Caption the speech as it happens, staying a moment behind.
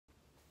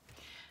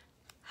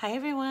Hi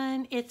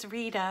everyone, it's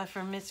Rita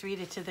from Miss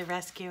Rita to the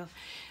Rescue.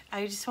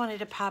 I just wanted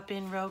to pop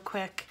in real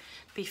quick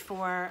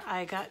before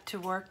I got to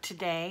work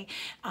today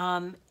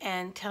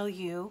and tell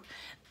you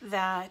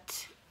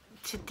that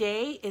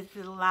today is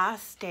the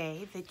last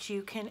day that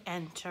you can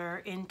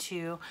enter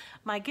into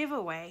my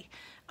giveaway.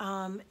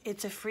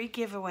 It's a free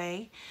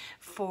giveaway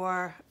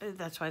for,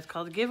 that's why it's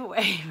called a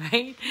giveaway,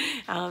 right?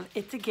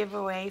 It's a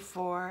giveaway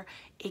for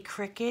a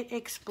Cricut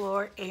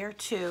Explore Air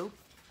 2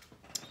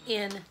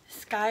 in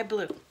sky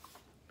blue.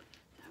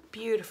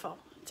 Beautiful.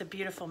 It's a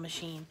beautiful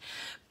machine.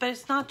 But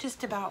it's not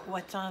just about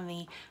what's on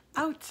the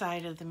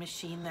outside of the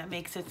machine that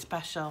makes it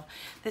special.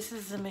 This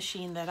is a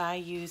machine that I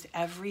use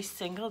every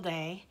single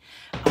day.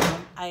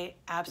 I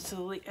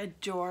absolutely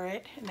adore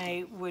it, and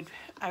I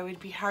would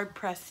be hard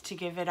pressed to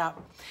give it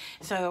up.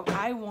 So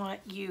I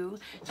want you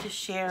to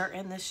share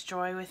in this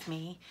joy with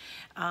me.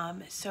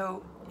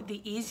 So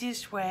the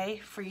easiest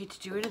way for you to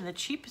do it and the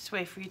cheapest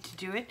way for you to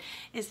do it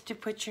is to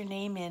put your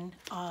name in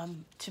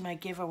to my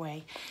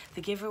giveaway.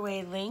 The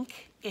giveaway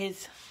link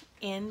is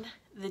in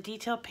the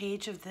detail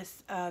page of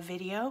this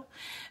video,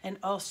 and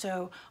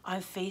also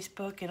on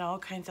Facebook and all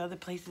kinds of other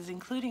places,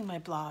 including my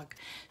blog.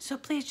 So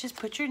please just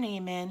put your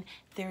name in.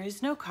 There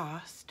is no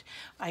cost.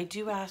 I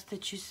do ask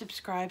that you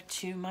subscribe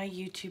to my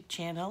YouTube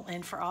channel,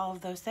 and for all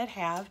of those that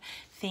have,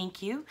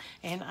 thank you.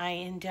 And I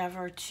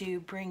endeavor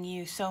to bring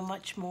you so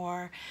much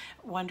more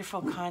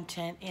wonderful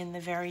content in the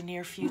very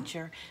near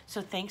future.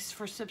 So thanks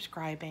for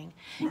subscribing.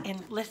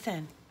 And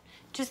listen,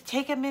 just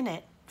take a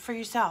minute for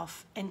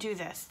yourself and do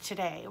this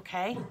today,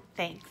 okay?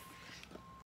 Thanks.